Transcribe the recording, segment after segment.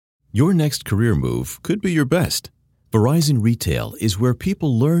Your next career move could be your best. Verizon Retail is where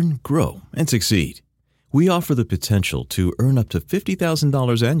people learn, grow, and succeed. We offer the potential to earn up to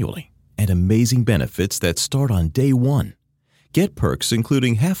 $50,000 annually and amazing benefits that start on day one. Get perks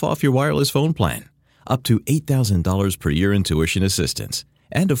including half off your wireless phone plan, up to $8,000 per year in tuition assistance,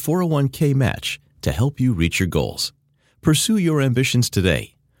 and a 401k match to help you reach your goals. Pursue your ambitions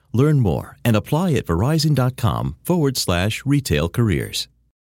today. Learn more and apply at verizon.com/retail careers.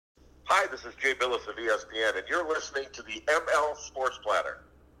 Hi, this is Jay Billis of ESPN, and you're listening to the ML Sports Platter.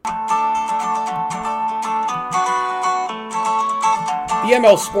 The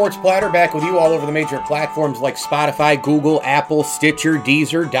ML Sports Platter back with you all over the major platforms like Spotify, Google, Apple, Stitcher,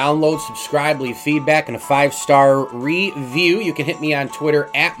 Deezer. Download, subscribe, leave feedback, and a 5-star review. You can hit me on Twitter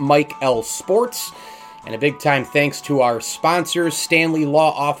at Mike L. Sports. And a big time thanks to our sponsors, Stanley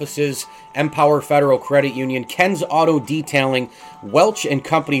Law Offices, Empower Federal Credit Union, Ken's Auto Detailing, Welch &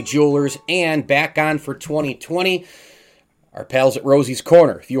 Company Jewelers, and back on for 2020, our pals at Rosie's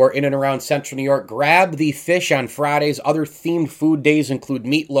Corner. If you are in and around Central New York, grab the fish on Fridays. Other themed food days include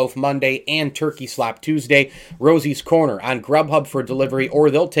Meatloaf Monday and Turkey Slop Tuesday. Rosie's Corner on Grubhub for delivery,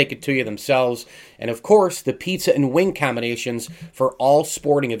 or they'll take it to you themselves. And of course, the pizza and wing combinations for all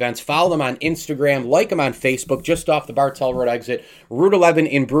sporting events. Follow them on Instagram, like them on Facebook, just off the Bartell Road exit, Route 11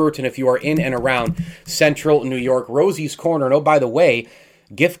 in Brewerton if you are in and around Central New York. Rosie's Corner. And oh, by the way,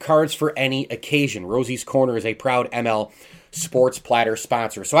 gift cards for any occasion. Rosie's Corner is a proud ML Sports Platter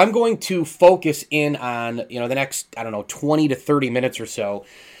sponsor. So I'm going to focus in on, the next, 20 to 30 minutes or so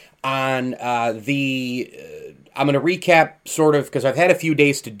on I'm going to recap sort of, because I've had a few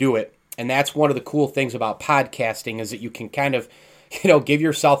days to do it, and that's one of the cool things about podcasting is that you can kind of, give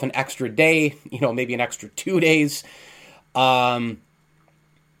yourself an extra day, maybe an extra 2 days, to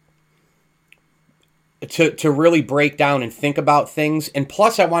really break down and think about things. And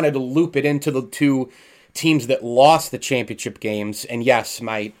plus I wanted to loop it into the two teams that lost the championship games. And yes,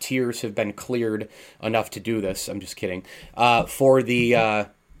 my tears have been cleared enough to do this. I'm just kidding. For the, am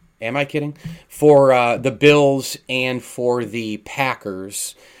I kidding? For the Bills and for the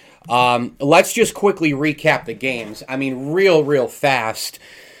Packers. Let's just quickly recap the games. I mean, real fast.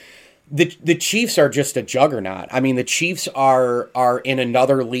 The Chiefs are just a juggernaut. I mean, the Chiefs are in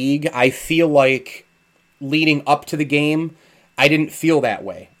another league. I feel like leading up to the game, I didn't feel that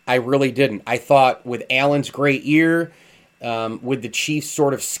way. I really didn't. I thought with Allen's great year, with the Chiefs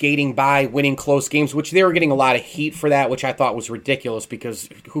sort of skating by, winning close games, which they were getting a lot of heat for that, which I thought was ridiculous because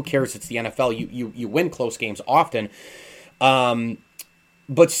who cares? It's the NFL. You win close games often.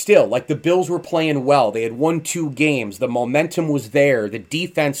 But still, like the Bills were playing well. They had won 2 games. The momentum was there. The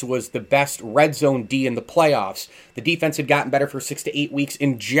defense was the best red zone D in the playoffs. The defense had gotten better for 6 to 8 weeks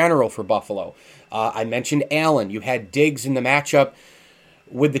in general for Buffalo. I mentioned Allen. You had Diggs in the matchup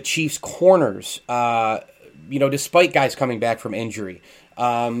with the Chiefs corners, despite guys coming back from injury.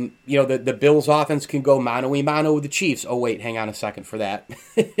 The Bills offense can go mano-a-mano with the Chiefs. Oh, wait, hang on a second for that.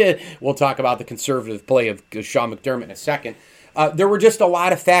 We'll talk about the conservative play of Sean McDermott in a second. There were just a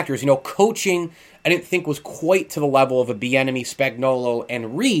lot of factors. Coaching, I didn't think was quite to the level of a Bieniemy, Spagnuolo,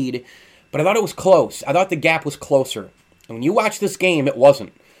 and Reed, but I thought it was close. I thought the gap was closer. And when you watch this game, it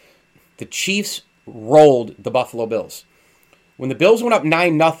wasn't. The Chiefs rolled the Buffalo Bills. When the Bills went up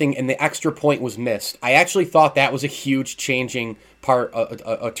 9-0 and the extra point was missed, I actually thought that was a huge changing part,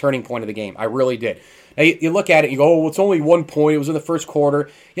 a turning point of the game. I really did. Now, you look at it and you go, oh, it's only 1 point. It was in the first quarter.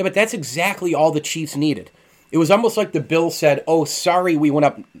 Yeah, but that's exactly all the Chiefs needed. It was almost like the Bills said, oh, sorry, we went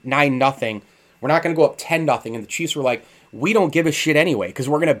up 9-0. We're not going to go up 10-0. And the Chiefs were like, we don't give a shit anyway because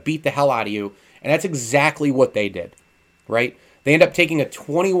we're going to beat the hell out of you. And that's exactly what they did, right? They end up taking a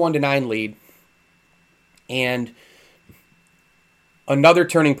 21-9 lead. And another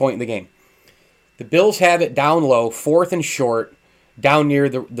turning point in the game. The Bills have it down low, 4th and short, down near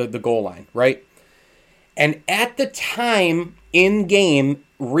the goal line, right? And at the time, in game,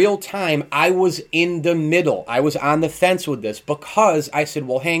 real time, I was in the middle. I was on the fence with this because I said,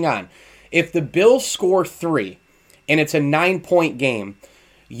 well, hang on. If the Bills score 3 and it's a 9-point game,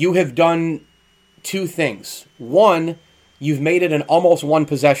 you have done 2 things. One, you've made it an almost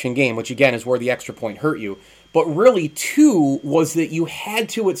 1-possession game, which again is where the extra point hurt you. But really, 2 was that you had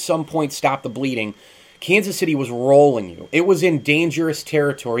to at some point stop the bleeding. Kansas City was rolling you. It was in dangerous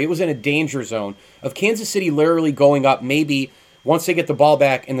territory. It was in a danger zone of Kansas City literally going up maybe once they get the ball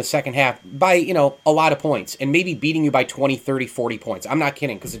back in the second half by, a lot of points and maybe beating you by 20, 30, 40 points. I'm not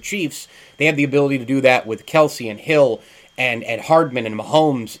kidding because the Chiefs, they have the ability to do that with Kelsey and Hill and Hardman and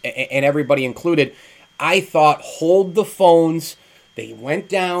Mahomes and everybody included. I thought, hold the phones. They went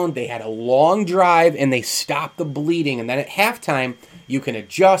down, they had a long drive, and they stopped the bleeding. And then at halftime, You can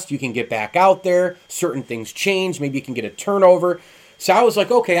adjust. You can get back out there. Certain things change. Maybe you can get a turnover. So I was like,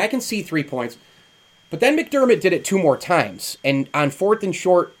 okay, I can see 3 points. But then McDermott did it 2 more times. And on 4th and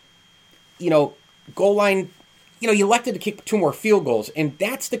short, goal line, you elected to kick 2 more field goals. And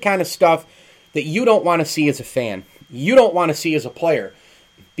that's the kind of stuff that you don't want to see as a fan. You don't want to see as a player.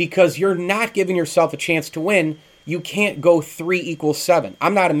 Because you're not giving yourself a chance to win. You can't go 3 = 7.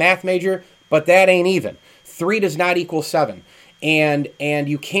 I'm not a math major, but that ain't even. 3 does not equal 7. And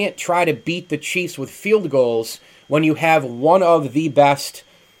you can't try to beat the Chiefs with field goals when you have one of the best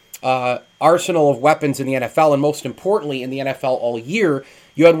arsenal of weapons in the NFL, and most importantly in the NFL all year.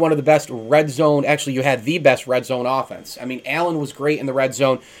 You had one of the best red zone, actually you had the best red zone offense. I mean, Allen was great in the red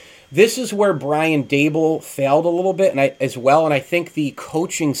zone. This is where Brian Daboll failed a little bit as well, and I think the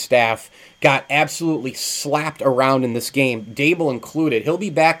coaching staff got absolutely slapped around in this game, Daboll included. He'll be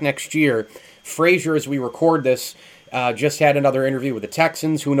back next year. Frazier, as we record this, just had another interview with the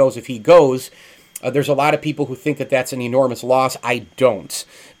Texans. Who knows if he goes? There's a lot of people who think that that's an enormous loss. I don't,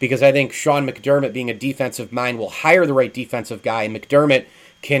 because I think Sean McDermott, being a defensive mind, will hire the right defensive guy, and McDermott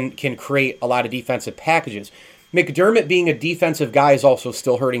can create a lot of defensive packages. McDermott being a defensive guy is also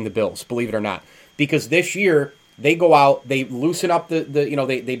still hurting the Bills, believe it or not, because this year they go out, they loosen up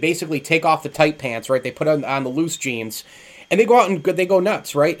they basically take off the tight pants, right? They put on the loose jeans, and they go out and they go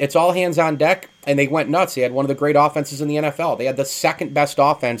nuts, right? It's all hands on deck, and they went nuts. They had one of the great offenses in the NFL. They had the second best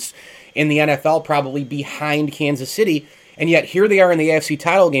offense in the NFL, probably behind Kansas City, and yet here they are in the AFC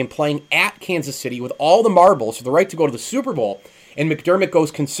title game playing at Kansas City with all the marbles for the right to go to the Super Bowl, and McDermott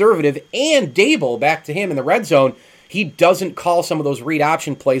goes conservative, and Daboll, back to him in the red zone, he doesn't call some of those read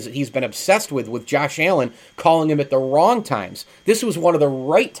option plays that he's been obsessed with Josh Allen, calling him at the wrong times. This was one of the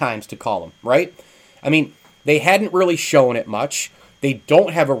right times to call him, right? I mean, they hadn't really shown it much. They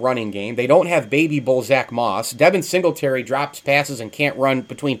don't have a running game. They don't have baby bull Zach Moss. Devin Singletary drops passes and can't run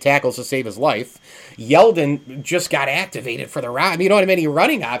between tackles to save his life. Yeldon just got activated for the route. I mean, you don't have any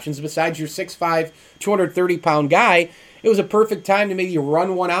running options besides your 6'5", 230-pound guy. It was a perfect time to maybe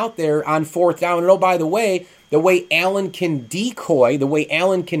run one out there on 4th down. And oh, by the way Allen can decoy, the way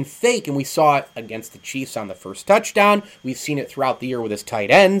Allen can fake, and we saw it against the Chiefs on the first touchdown. We've seen it throughout the year with his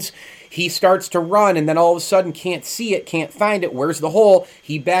tight ends. He starts to run, and then all of a sudden can't see it, can't find it. Where's the hole?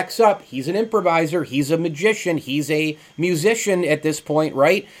 He backs up. He's an improviser. He's a magician. He's a musician at this point,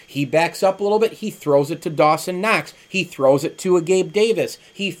 right? He backs up a little bit. He throws it to Dawson Knox. He throws it to a Gabe Davis.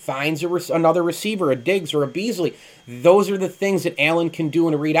 He finds another receiver, a Diggs or a Beasley. Those are the things that Allen can do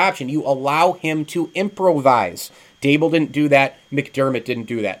in a read option. You allow him to improvise. Daboll didn't do that. McDermott didn't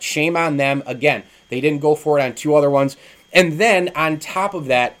do that. Shame on them. Again, they didn't go for it on 2 other ones. And then on top of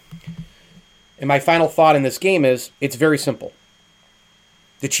that, and my final thought in this game is, it's very simple.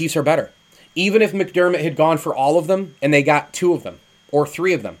 The Chiefs are better. Even if McDermott had gone for all of them and they got 2 of them or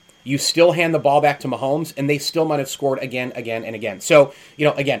 3 of them, you still hand the ball back to Mahomes and they still might have scored again, and again. So,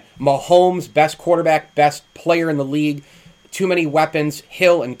 again, Mahomes, best quarterback, best player in the league, too many weapons,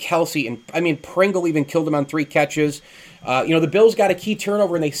 Hill and Kelsey, and Pringle even killed him on 3 catches. The Bills got a key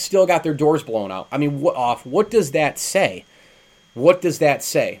turnover and they still got their doors blown out. I mean, what does that say? What does that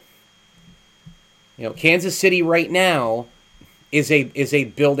say? Kansas City right now is a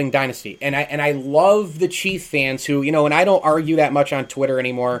building dynasty, and I love the Chief fans who, and I don't argue that much on Twitter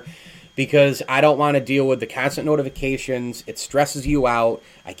anymore because I don't want to deal with the constant notifications. It stresses you out.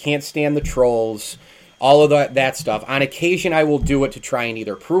 I can't stand the trolls, all of that stuff. On occasion, I will do it to try and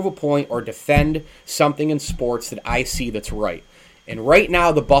either prove a point or defend something in sports that I see that's right. And right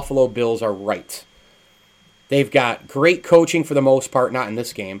now, the Buffalo Bills are right. They've got great coaching for the most part, not in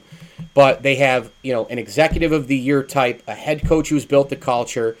this game. But they have, an executive of the year type, a head coach who's built the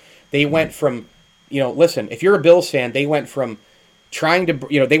culture. They went from, listen, if you're a Bills fan, they went from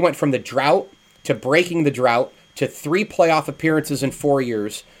they went from the drought to breaking the drought to 3 playoff appearances in 4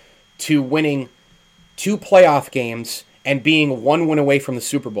 years to winning 2 playoff games and being 1 win away from the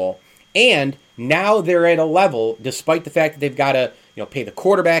Super Bowl. And now they're at a level, despite the fact that they've got to, pay the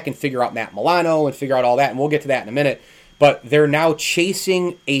quarterback and figure out Matt Milano and figure out all that, and we'll get to that in a minute. But they're now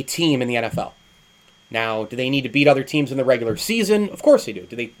chasing a team in the NFL. Now, do they need to beat other teams in the regular season? Of course they do.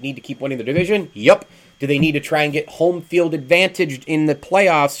 Do they need to keep winning the division? Yep. Do they need to try and get home field advantage in the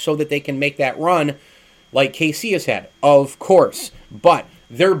playoffs so that they can make that run like KC has had? Of course. But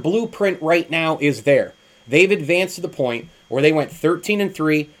their blueprint right now is there. They've advanced to the point where they went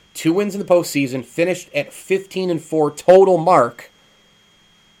 13-3, 2 wins in the postseason, finished at 15-4 total mark.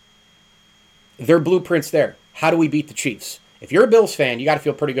 Their blueprint's there. How do we beat the Chiefs? If you're a Bills fan, you got to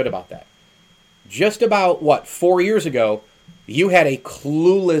feel pretty good about that. Just about, 4 years ago, you had a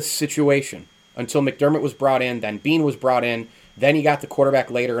clueless situation until McDermott was brought in, then Bean was brought in, Then you got the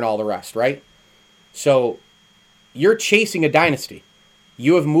quarterback later and all the rest, right? So you're chasing a dynasty.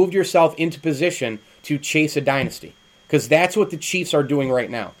 You have moved yourself into position to chase a dynasty because that's what the Chiefs are doing right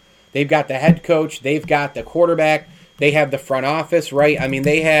now. They've got the head coach. They've got the quarterback. They have the front office, right? I mean,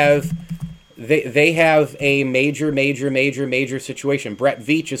 they have a major situation. Brett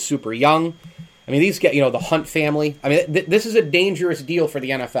Veach is super young. I mean, these get, the Hunt family. I mean, this is a dangerous deal for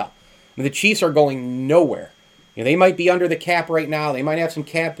the NFL. I mean, the Chiefs are going nowhere. They might be under the cap right now. They might have some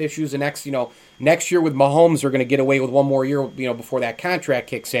cap issues. The next year with Mahomes, they're going to get away with one more year, before that contract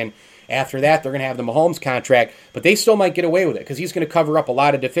kicks in. After that, they're going to have the Mahomes contract, but they still might get away with it because he's going to cover up a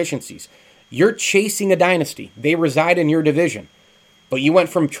lot of deficiencies. You're chasing a dynasty. They reside in your division. But you went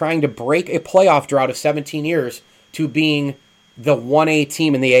from trying to break a playoff drought of 17 years to being the 1A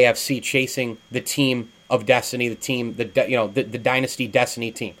team in the AFC, chasing the team of destiny, the dynasty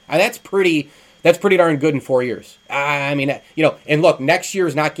destiny team. And that's pretty darn good in 4 years. I mean, and look, next year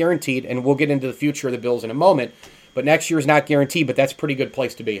is not guaranteed, and we'll get into the future of the Bills in a moment, but next year is not guaranteed, but that's a pretty good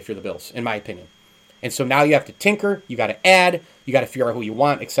place to be if you're the Bills, in my opinion. And so now you have to tinker, you got to add, you got to figure out who you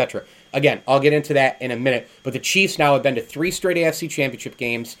want, etc. Again, I'll get into that in a minute, but the Chiefs now have been to 3 straight AFC championship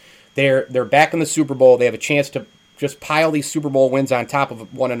games. They're back in the Super Bowl. They have a chance to just pile these Super Bowl wins on top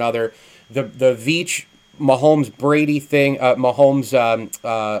of one another. The Veach Mahomes Brady thing,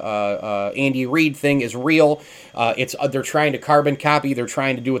 Andy Reid thing is real. They're trying to carbon copy. They're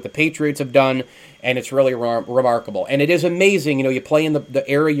trying to do what the Patriots have done, and it's really remarkable. And it is amazing. You play in the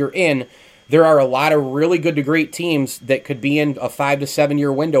era you're in. There are a lot of really good to great teams that could be in a 5 to 7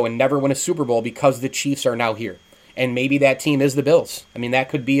 year window and never win a Super Bowl because the Chiefs are now here. And maybe that team is the Bills. I mean, that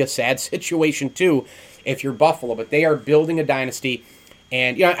could be a sad situation too if you're Buffalo. But they are building a dynasty.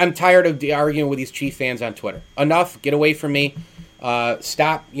 And I'm tired of arguing with these Chief fans on Twitter. Enough. Get away from me.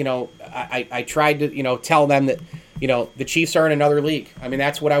 Stop. I tried to tell them that the Chiefs are in another league. I mean,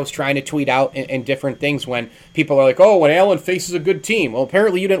 that's what I was trying to tweet out and different things when people are like, oh, when Allen faces a good team. Well,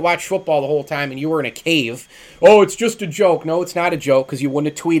 apparently you didn't watch football the whole time and you were in a cave. Oh, it's just a joke. No, it's not a joke because you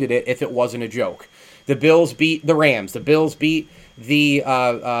wouldn't have tweeted it if it wasn't a joke. The Bills beat the Rams. The Bills beat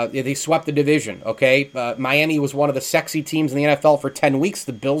they swept the division, okay? Miami was one of the sexy teams in the NFL for 10 weeks.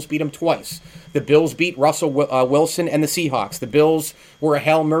 The Bills beat them twice. The Bills beat Russell Wilson and the Seahawks. The Bills were a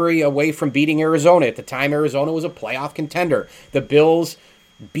Hail Murray away from beating Arizona. At the time, Arizona was a playoff contender. The Bills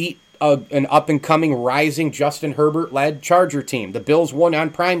beat an up-and-coming, rising Justin Herbert-led Charger team. The Bills won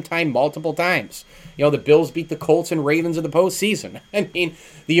on primetime multiple times. The Bills beat the Colts and Ravens in the postseason. I mean,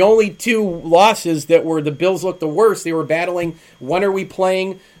 the only 2 losses that were the Bills looked the worst, they were battling, when are we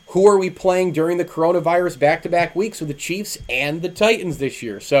playing, who are we playing during the coronavirus back-to-back weeks with the Chiefs and the Titans this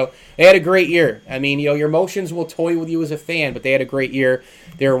year. So they had a great year. I mean, your emotions will toy with you as a fan, but they had a great year.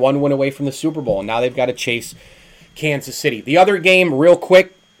 They were 1 win away from the Super Bowl, and now they've got to chase Kansas City. The other game, real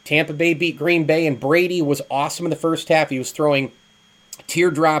quick, Tampa Bay beat Green Bay, and Brady was awesome in the first half. He was throwing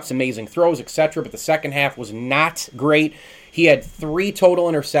teardrops, amazing throws, etc., but the second half was not great. He had 3 total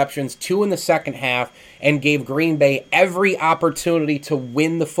interceptions, 2 in the second half, and gave Green Bay every opportunity to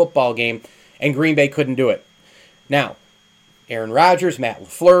win the football game, and Green Bay couldn't do it. Now, Aaron Rodgers, Matt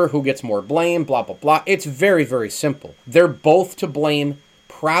LaFleur, who gets more blame, blah, blah, blah. It's very, very simple. They're both to blame.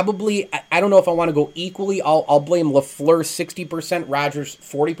 Probably, I don't know if I want to go equally. I'll blame LaFleur 60%, Rodgers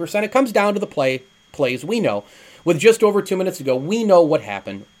 40%. It comes down to the plays. We know. With just over 2 minutes to go, we know what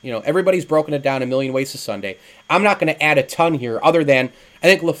happened. Everybody's broken it down a million ways to Sunday. I'm not going to add a ton here other than I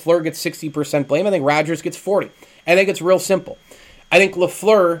think LaFleur gets 60% blame. I think Rodgers gets 40%. I think it's real simple. I think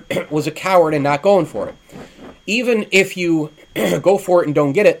LaFleur was a coward and not going for it. Even if you go for it and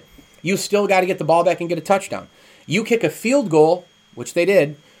don't get it, you still got to get the ball back and get a touchdown. You kick a field goal, which they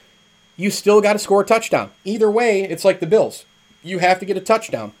did, you still got to score a touchdown. Either way, it's like the Bills. You have to get a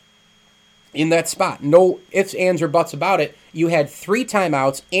touchdown in that spot. No ifs, ands, or buts about it. You had 3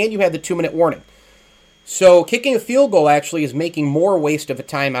 timeouts, and you had the 2-minute warning. So kicking a field goal actually is making more waste of a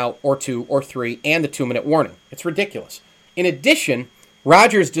timeout or 2 or 3 and the 2-minute warning. It's ridiculous. In addition,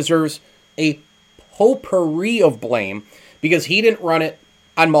 Rodgers deserves a potpourri of blame because he didn't run it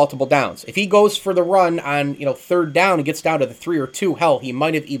on multiple downs. If he goes for the run on 3rd down and gets down to the 3 or 2, hell, he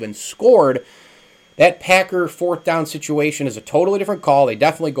might have even scored. That Packer 4th down situation is a totally different call. They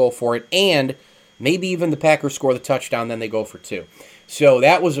definitely go for it, and maybe even the Packers score the touchdown, then they go for 2. So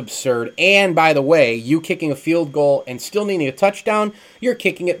that was absurd. And by the way, you kicking a field goal and still needing a touchdown, you're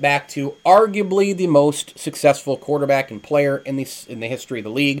kicking it back to arguably the most successful quarterback and player in the history of the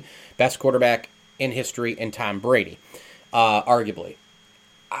league, best quarterback in history, and Tom Brady, arguably.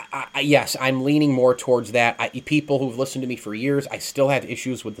 Yes, I'm leaning more towards that. People who've listened to me for years, I still have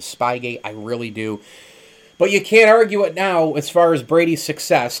issues with the Spygate. I really do. But you can't argue it now as far as Brady's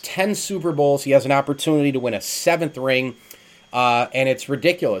success. 10 Super Bowls. He has an opportunity to win a 7th ring. And it's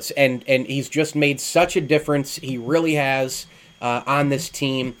ridiculous. And he's just made such a difference. He really has on this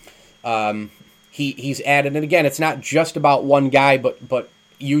team. He's added, and again, it's not just about one guy, but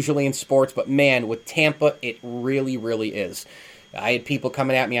usually in sports. But man, with Tampa, it really, really is. I had people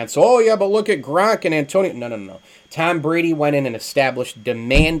coming at me on, so, oh yeah, but look at Gronk and Antonio. No. Tom Brady went in and established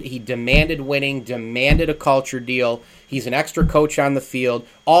he demanded winning, demanded a culture deal. He's an extra coach on the field.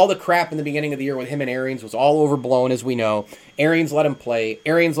 All the crap in the beginning of the year with him and Arians was all overblown, as we know. Arians let him play.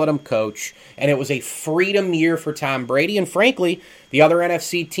 Arians let him coach. And it was a freedom year for Tom Brady. And frankly, the other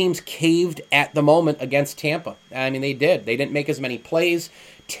NFC teams caved at the moment against Tampa. I mean, they did. They didn't make as many plays.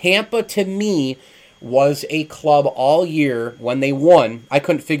 Tampa, to me, was a club all year when they won. I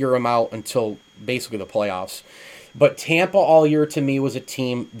couldn't figure them out until basically the playoffs. But Tampa all year, to me, was a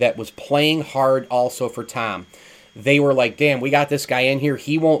team that was playing hard also for Tom. They were like, damn, we got this guy in here.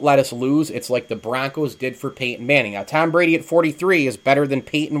 He won't let us lose. It's like the Broncos did for Peyton Manning. Now, Tom Brady at 43 is better than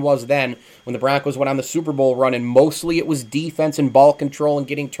Peyton was then when the Broncos went on the Super Bowl run, and mostly it was defense and ball control and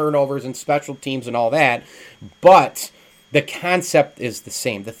getting turnovers and special teams and all that. But the concept is the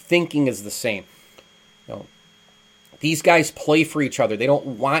same. The thinking is the same. You know, these guys play for each other. They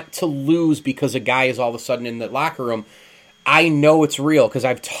don't want to lose because a guy is all of a sudden in the locker room. I know it's real because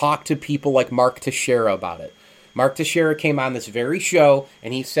I've talked to people like Mark Teixeira about it. Mark Teixeira came on this very show,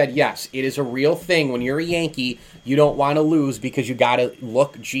 and he said, yes, it is a real thing. When you're a Yankee, you don't want to lose because you got to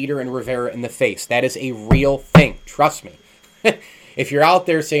look Jeter and Rivera in the face. That is a real thing. Trust me. If you're out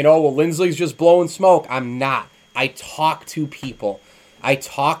there saying, oh, well, Lindsley's just blowing smoke, I'm not. I talk to people. I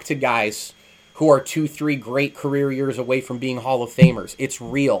talk to guys who are 2-3 great career years away from being Hall of Famers. It's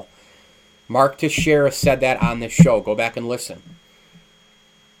real. Mark Teixeira said that on this show. Go back and listen.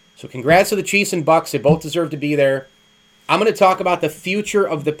 So congrats to the Chiefs and Bucks. They both deserve to be there. I'm going to talk about the future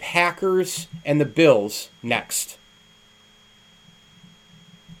of the Packers and the Bills next.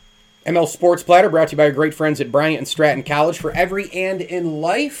 ML Sports Platter brought to you by our great friends at Bryant and Stratton College. For every and in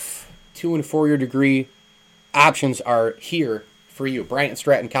life, 2- and 4-year degree options are here for you. Bryant and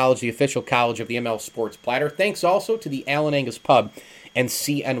Stratton College, the official college of the ML Sports Platter. Thanks also to the Allen Angus Pub and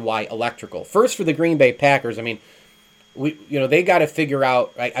CNY Electrical. First for the Green Bay Packers, I mean, they got to figure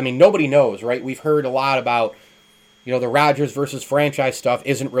out, right? I mean, nobody knows, right? We've heard a lot about, the Rodgers versus franchise stuff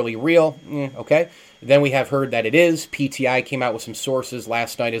isn't really real. Okay. Then we have heard that it is. PTI came out with some sources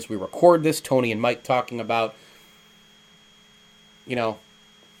last night as we record this. Tony and Mike talking about,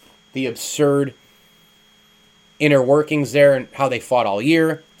 the absurd inner workings there and how they fought all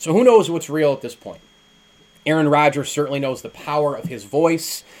year. So who knows what's real at this point? Aaron Rodgers certainly knows the power of his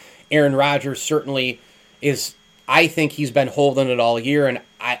voice. Aaron Rodgers certainly is, I think he's been holding it all year, and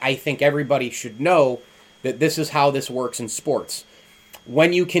I think everybody should know that this is how this works in sports.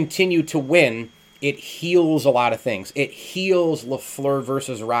 When you continue to win, it heals a lot of things. It heals LaFleur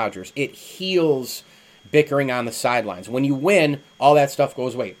versus Rodgers. It heals bickering on the sidelines. When you win, all that stuff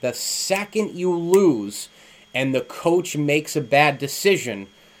goes away. The second you lose and the coach makes a bad decision,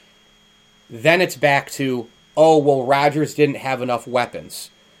 then it's back to, oh, well, Rodgers didn't have enough weapons.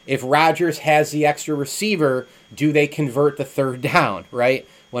 If Rodgers has the extra receiver, do they convert the third down, right?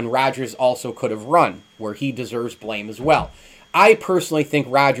 When Rodgers also could have run, where he deserves blame as well. I personally think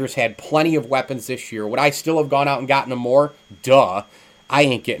Rodgers had plenty of weapons this year. Would I still have gone out and gotten them more? Duh. I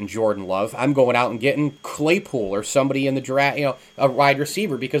ain't getting Jordan Love. I'm going out and getting Claypool or somebody in the draft, a wide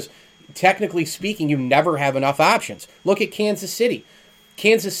receiver, because technically speaking, you never have enough options. Look at Kansas City.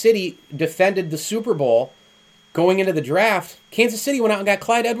 Kansas City defended the Super Bowl going into the draft. Kansas City went out and got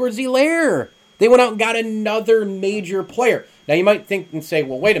Clyde Edwards-Helaire. They went out and got another major player. Now, you might think and say,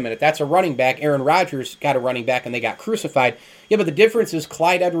 well, wait a minute, that's a running back. Aaron Rodgers got a running back and they got crucified. Yeah, but the difference is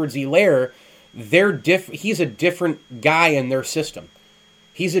Clyde Edwards-Helaire, he's a different guy in their system.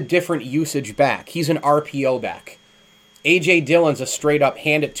 He's a different usage back. He's an RPO back. A.J. Dillon's a straight-up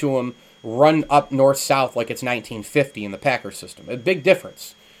hand it to him, run up north-south like it's 1950 in the Packers system. A big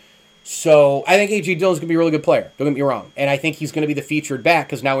difference. So I think A.J. Dillon's going to be a really good player. Don't get me wrong. And I think he's going to be the featured back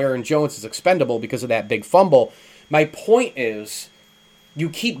because now Aaron Jones is expendable because of that big fumble. My point is, you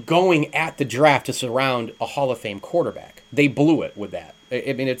keep going at the draft to surround a Hall of Fame quarterback. They blew it with that.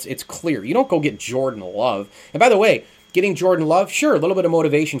 I mean, it's clear. You don't go get Jordan Love. And by the way, getting Jordan Love, sure, a little bit of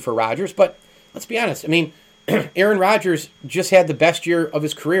motivation for Rodgers, but let's be honest. I mean, Aaron Rodgers just had the best year of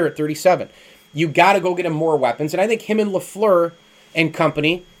his career at 37. You got to go get him more weapons. And I think him and LaFleur and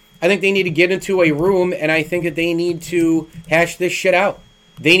company, I think they need to get into a room, and I think that they need to hash this shit out.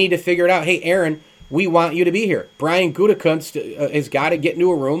 They need to figure it out. Hey, Aaron, we want you to be here. Brian Gutekunst has got to get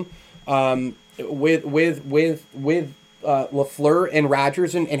into a room. with LaFleur and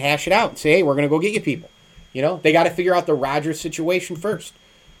Rodgers and hash it out and say, hey, we're going to go get you people. You know, they got to figure out the Rodgers situation first.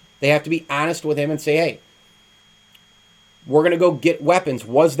 They have to be honest with him and say, hey, we're going to go get weapons.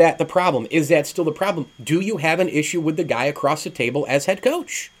 Was that the problem? Is that still the problem? Do you have an issue with the guy across the table as head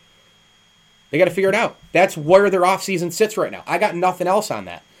coach? They got to figure it out. That's where their offseason sits right now. I got nothing else on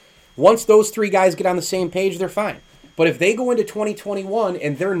that. Once those three guys get on the same page, they're fine. But if they go into 2021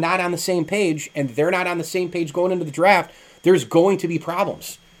 and they're not on the same page, and they're not on the same page going into the draft, there's going to be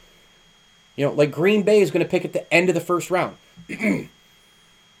problems. You know, like Green Bay is going to pick at the end of the first round.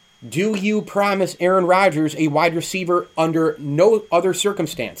 Do you promise Aaron Rodgers a wide receiver under no other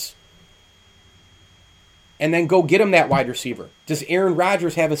circumstance? And then go get him that wide receiver. Does Aaron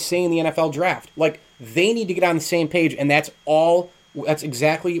Rodgers have a say in the NFL draft? Like, they need to get on the same page, and that's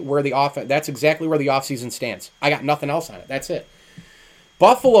exactly where the offseason stands. I got nothing else on it. That's it.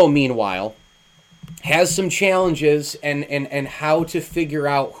 Buffalo, meanwhile, has some challenges and how to figure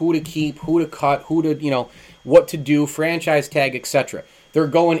out who to keep, who to cut, what to do, franchise tag, etc. They're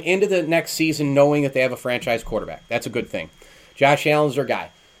going into the next season knowing that they have a franchise quarterback. That's a good thing. Josh Allen's their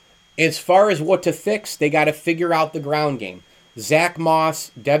guy. As far as what to fix, they got to figure out the ground game. Zach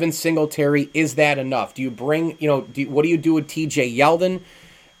Moss, Devin Singletary, is that enough? Do you bring, what do you do with TJ Yeldon?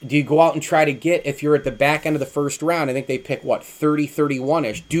 Do you go out and try to get, if you're at the back end of the first round, I think they pick, 30,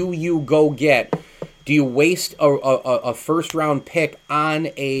 31-ish. Do you waste a first-round pick on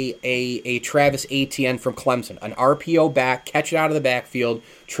a Travis Etienne from Clemson, an RPO back, catch it out of the backfield,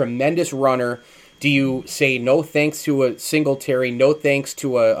 tremendous runner? Do you say no thanks to a Singletary, no thanks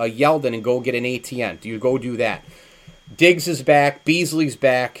to a Yeldon, and go get an Etienne? Do you go do that? Diggs is back. Beasley's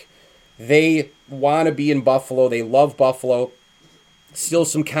back. They want to be in Buffalo. They love Buffalo. Still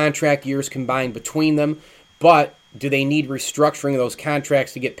some contract years combined between them, but do they need restructuring of those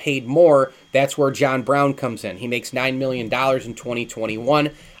contracts to get paid more? That's where John Brown comes in. He makes $9 million in 2021.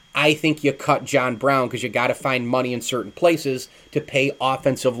 I think you cut John Brown because you got to find money in certain places to pay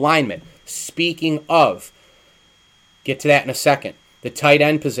offensive linemen. Speaking of, get to that in a second, the tight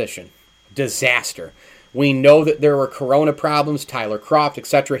end position, disaster. We know that there were corona problems, Tyler Kroft,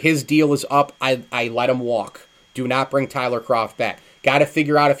 etc. His deal is up. I let him walk. Do not bring Tyler Kroft back. Got to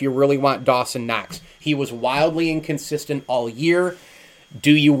figure out if you really want Dawson Knox. He was wildly inconsistent all year.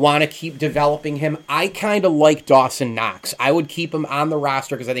 Do you want to keep developing him? I kind of like Dawson Knox. I would keep him on the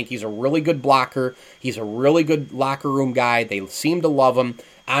roster because I think he's a really good blocker. He's a really good locker room guy. They seem to love him.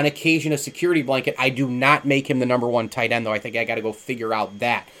 On occasion, a security blanket. I do not make him the number one tight end, though. I think I got to go figure out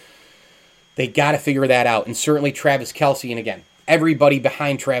that. They got to figure that out. And certainly Travis Kelce, and again, everybody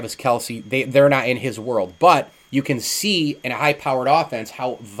behind Travis Kelce, they're not in his world. But you can see in a high-powered offense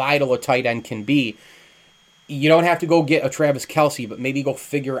how vital a tight end can be. You don't have to go get a Travis Kelce, but maybe go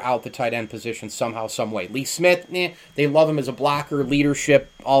figure out the tight end position somehow, some way. Lee Smith, they love him as a blocker, leadership,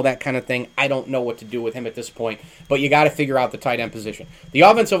 all that kind of thing. I don't know what to do with him at this point, but you got to figure out the tight end position. The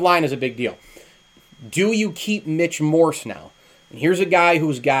offensive line is a big deal. Do you keep Mitch Morse now? And here's a guy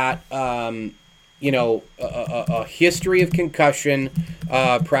who's got, a history of concussion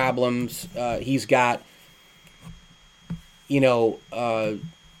problems. He's got,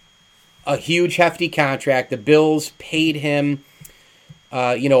 a huge, hefty contract. The Bills paid him,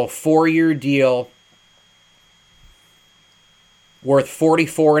 a 4-year deal worth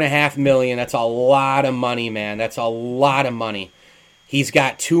 $44.5 million. That's a lot of money, man. That's a lot of money. He's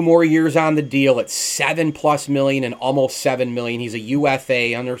got 2 more years on the deal at $7+ million and almost $7 million. He's a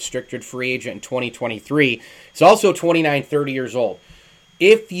UFA, unrestricted free agent in 2023. He's also 29, 30 years old.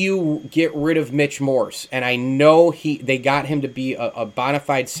 If you get rid of Mitch Morse, and I know they got him to be a bona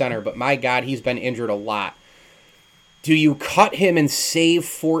fide center, but my God, he's been injured a lot. Do you cut him and save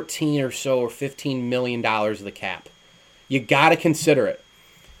 $14 or so or $15 million of the cap? You got to consider it.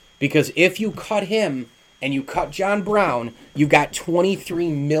 Because if you cut him and you cut John Brown, you've got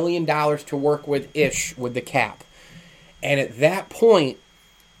 $23 million to work with-ish with the cap. And at that point,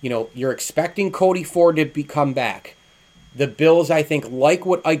 you're expecting Cody Ford to come back. The Bills, I think, like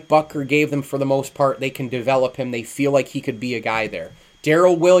what Ike Butker gave them for the most part. They can develop him. They feel like he could be a guy there.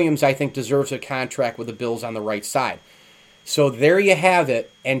 Darrell Williams, I think, deserves a contract with the Bills on the right side. So there you have it,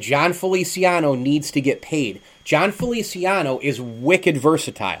 and John Feliciano needs to get paid. John Feliciano is wicked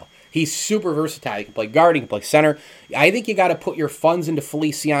versatile. He's super versatile. He can play guard, he can play center. I think you got to put your funds into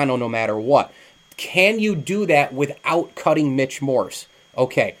Feliciano no matter what. Can you do that without cutting Mitch Morse?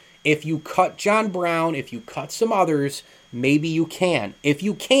 Okay, if you cut John Brown, if you cut some others, maybe you can. If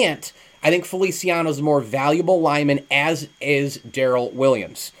you can't, I think Feliciano's a more valuable lineman, as is Darrell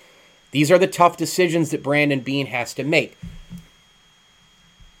Williams. These are the tough decisions that Brandon Beane has to make.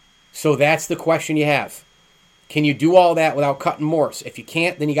 So that's the question you have. Can you do all that without cutting Morse? If you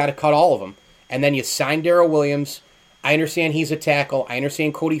can't, then you got to cut all of them. And then you sign Darrell Williams. I understand he's a tackle. I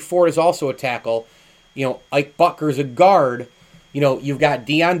understand Cody Ford is also a tackle. Ike Butker's a guard. You've got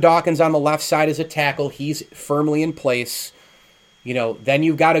Dion Dawkins on the left side as a tackle. He's firmly in place. Then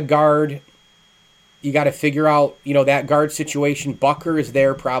you've got a guard. You got to figure out, that guard situation. Butker is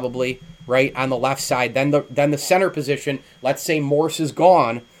there probably, right, on the left side. Then the center position, let's say Morse is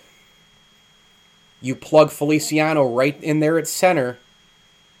gone. You plug Feliciano right in there at center.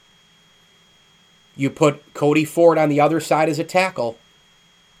 You put Cody Ford on the other side as a tackle.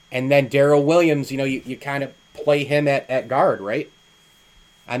 And then Darrell Williams, you kind of play him at guard, right?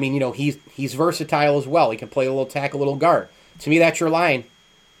 I mean, he's versatile as well. He can play a little tackle, a little guard. To me, that's your line.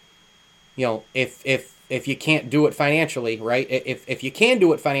 If you can't do it financially, right? If you can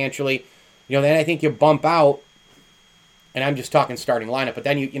do it financially, then I think you bump out. And I'm just talking starting lineup, but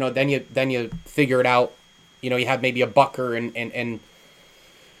then you figure it out. You have maybe a Butker and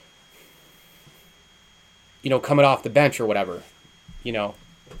coming off the bench or whatever.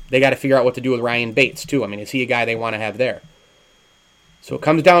 They got to figure out what to do with Ryan Bates too. I mean, is he a guy they want to have there? So it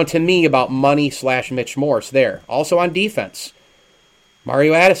comes down to me about money / Mitch Morse there. Also on defense,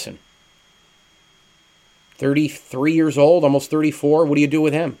 Mario Addison, 33 years old, almost 34. What do you do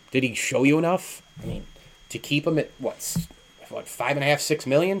with him? Did he show you enough? I mean, to keep him at what, $5.5, $6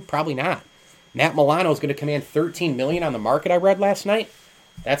 million? Probably not. Matt Milano is going to command $13 million on the market. I read last night.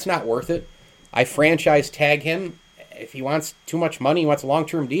 That's not worth it. I franchise tag him. If he wants too much money, he wants a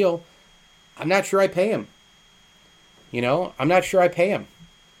long-term deal, I'm not sure I pay him. I'm not sure I pay him.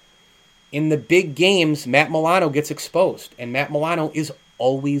 In the big games, Matt Milano gets exposed, and Matt Milano is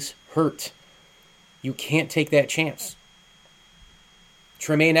always hurt. You can't take that chance.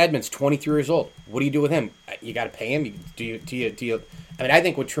 Tremaine Edmonds, 23 years old. What do you do with him? You got to pay him. Do you? I mean, I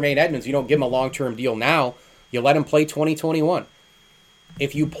think with Tremaine Edmonds, you don't give him a long-term deal now. You let him play 2021.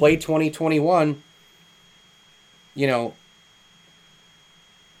 If you play 2021,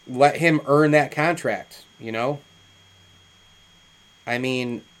 let him earn that contract. I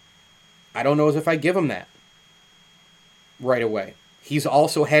mean, I don't know as if I give him that right away. He's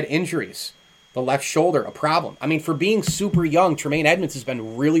also had injuries. The left shoulder, a problem. I mean, for being super young, Tremaine Edmonds has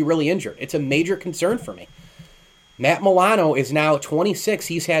been really, really injured. It's a major concern for me. Matt Milano is now 26.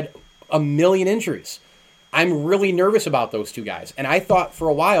 He's had a million injuries. I'm really nervous about those two guys. And I thought for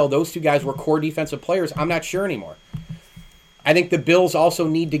a while those two guys were core defensive players. I'm not sure anymore. I think the Bills also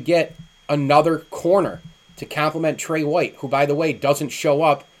need to get another corner to complement Trey White, who, by the way, doesn't show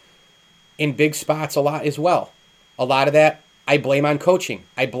up in big spots a lot as well. A lot of that I blame on coaching.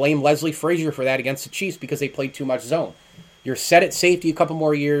 I blame Leslie Frazier for that against the Chiefs because they played too much zone. You're set at safety a couple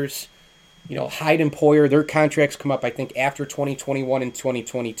more years. Hyde and Poyer, their contracts come up, I think, after 2021 and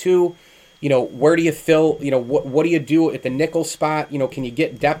 2022. Where do you fill, what do you do at the nickel spot? Can you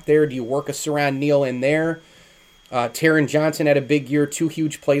get depth there? Do you work a Siran Neal in there? Taron Johnson had a big year, 2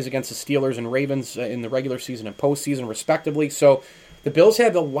 huge plays against the Steelers and Ravens in the regular season and postseason, respectively. So the Bills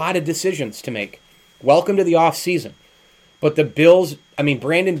have a lot of decisions to make. Welcome to the offseason. But the Bills, I mean,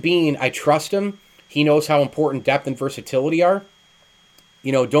 Brandon Beane, I trust him. He knows how important depth and versatility are.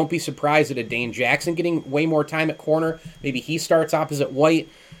 Don't be surprised at a Dane Jackson getting way more time at corner. Maybe he starts opposite White.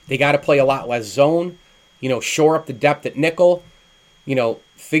 They got to play a lot less zone. Shore up the depth at nickel.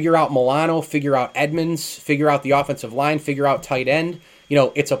 Figure out Milano, figure out Edmonds, figure out the offensive line, figure out tight end.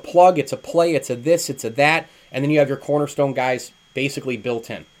 It's a plug, it's a play, it's a this, it's a that. And then you have your cornerstone guys basically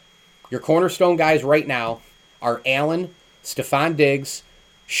built in. Your cornerstone guys right now are Allen, Stephon Diggs,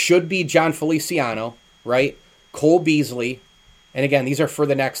 should be John Feliciano, right? Cole Beasley. And again, these are for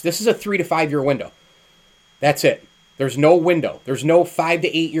the next. This is a 3 to 5 year window. That's it. There's no window. There's no 5 to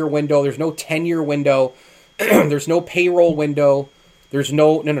 8 year window. There's no 10-year window. There's no payroll window. There's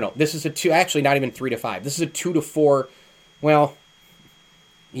no. This is a 2. Actually, not even 3 to 5. This is a 2 to 4. Well,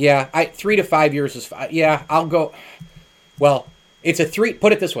 yeah. 3 to 5 years is. Yeah, I'll go. Well, it's a 3.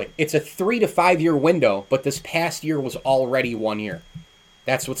 Put it this way. It's a 3 to 5 year window, but this past year was already 1 year.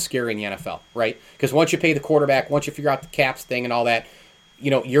 That's what's scary in the NFL, right? Because once you pay the quarterback, once you figure out the caps thing and all that,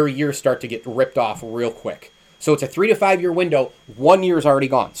 your years start to get ripped off real quick. So it's a 3 to 5 year window. 1 year is already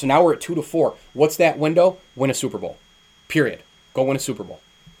gone. So now we're at 2 to 4. What's that window? Win a Super Bowl. Period. Go win a Super Bowl.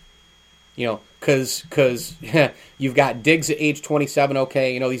 Because you've got Diggs at age 27.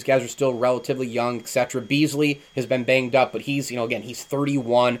 Okay, these guys are still relatively young, etc. Beasley has been banged up, but he's, again, he's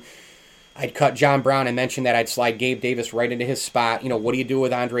 31. I'd cut John Brown. I mentioned that I'd slide Gabe Davis right into his spot. What do you do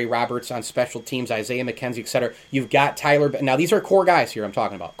with Andre Roberts on special teams, Isaiah McKenzie, etc.? You've got Tyler. Now, these are core guys here I'm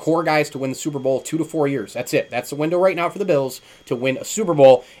talking about. Core guys to win the Super Bowl 2 to 4 years. That's it. That's the window right now for the Bills to win a Super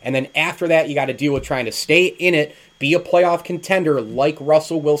Bowl. And then after that, you got to deal with trying to stay in it, be a playoff contender like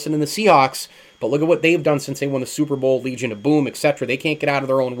Russell Wilson and the Seahawks. But look at what they've done since they won the Super Bowl, Legion of Boom, etc. They can't get out of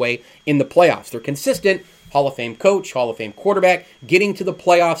their own way in the playoffs. They're consistent. Hall of Fame coach, Hall of Fame quarterback, getting to the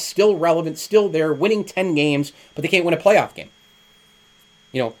playoffs, still relevant, still there, winning 10 games, but they can't win a playoff game.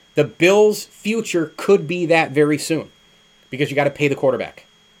 The Bills' future could be that very soon because you got to pay the quarterback.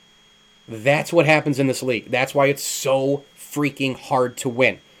 That's what happens in this league. That's why it's so freaking hard to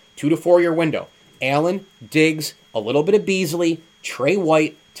win. 2 to 4 year window. Allen, Diggs, a little bit of Beasley, Trey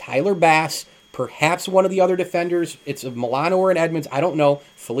White, Tyler Bass, perhaps one of the other defenders. It's a Milano or an Edmonds. I don't know.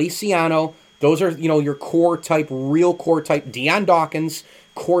 Feliciano. Those are, your core type, real core type, Deion Dawkins,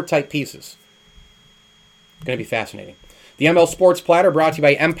 core type pieces. It's going to be fascinating. The ML Sports Platter brought to you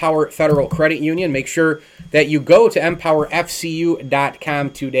by Empower Federal Credit Union. Make sure that you go to empowerfcu.com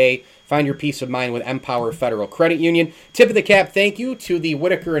today. Find your peace of mind with Empower Federal Credit Union. Tip of the cap, thank you to the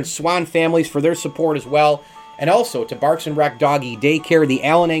Whitaker and Swan families for their support as well. And also to Barks and Rec Doggy Daycare, the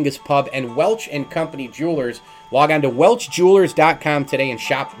Allen Angus Pub, and Welch & Company Jewelers. Log on to welchjewelers.com today and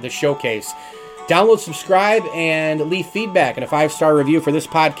shop the showcase. Download, subscribe, and leave feedback and a 5-star review for this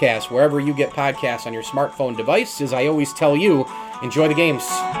podcast wherever you get podcasts on your smartphone device. As I always tell you, enjoy the games.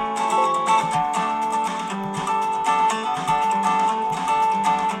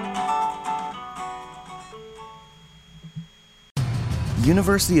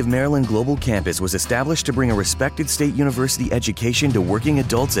 University of Maryland Global Campus was established to bring a respected state university education to working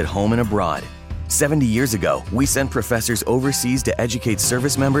adults at home and abroad. 70 years ago, we sent professors overseas to educate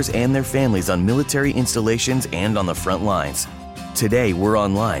service members and their families on military installations and on the front lines. Today, we're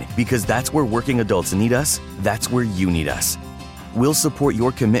online because that's where working adults need us, that's where you need us. We'll support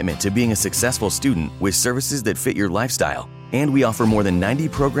your commitment to being a successful student with services that fit your lifestyle, and we offer more than 90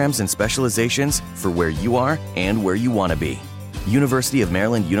 programs and specializations for where you are and where you want to be. University of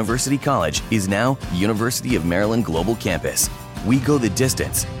Maryland University College is now University of Maryland Global Campus. We go the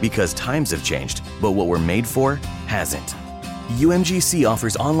distance because times have changed, but what we're made for hasn't. UMGC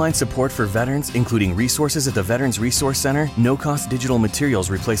offers online support for veterans, including resources at the Veterans Resource Center, no-cost digital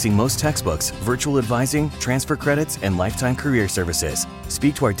materials replacing most textbooks, virtual advising, transfer credits, and lifetime career services.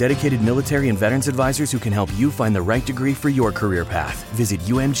 Speak to our dedicated military and veterans advisors who can help you find the right degree for your career path. Visit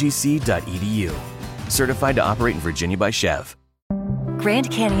umgc.edu. Certified to operate in Virginia by Chev.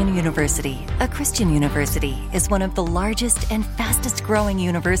 Grand Canyon University, a Christian university, is one of the largest and fastest growing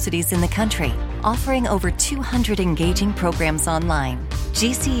universities in the country, offering over 200 engaging programs online.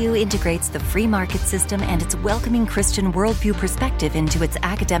 GCU integrates the free market system and its welcoming Christian worldview perspective into its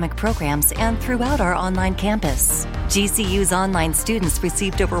academic programs and throughout our online campus. GCU's online students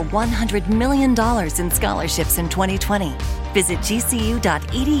received over $100 million in scholarships in 2020. Visit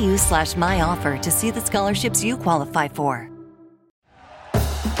gcu.edu/myoffer to see the scholarships you qualify for.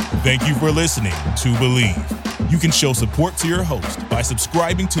 Thank you for listening to Believe. You can show support to your host by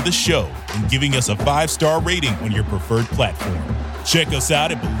subscribing to the show and giving us a 5-star rating on your preferred platform. Check us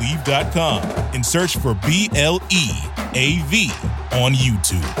out at Believe.com and search for BLEAV on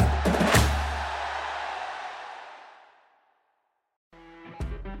YouTube.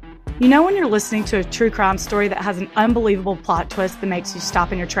 You know when you're listening to a true crime story that has an unbelievable plot twist that makes you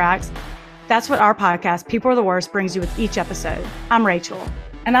stop in your tracks? That's what our podcast, People Are the Worst, brings you with each episode. I'm Rachel.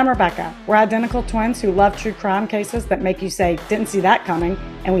 And I'm Rebecca. We're identical twins who love true crime cases that make you say, didn't see that coming,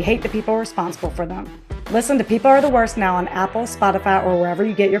 and we hate the people responsible for them. Listen to People Are the Worst now on Apple, Spotify, or wherever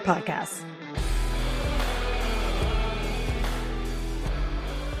you get your podcasts.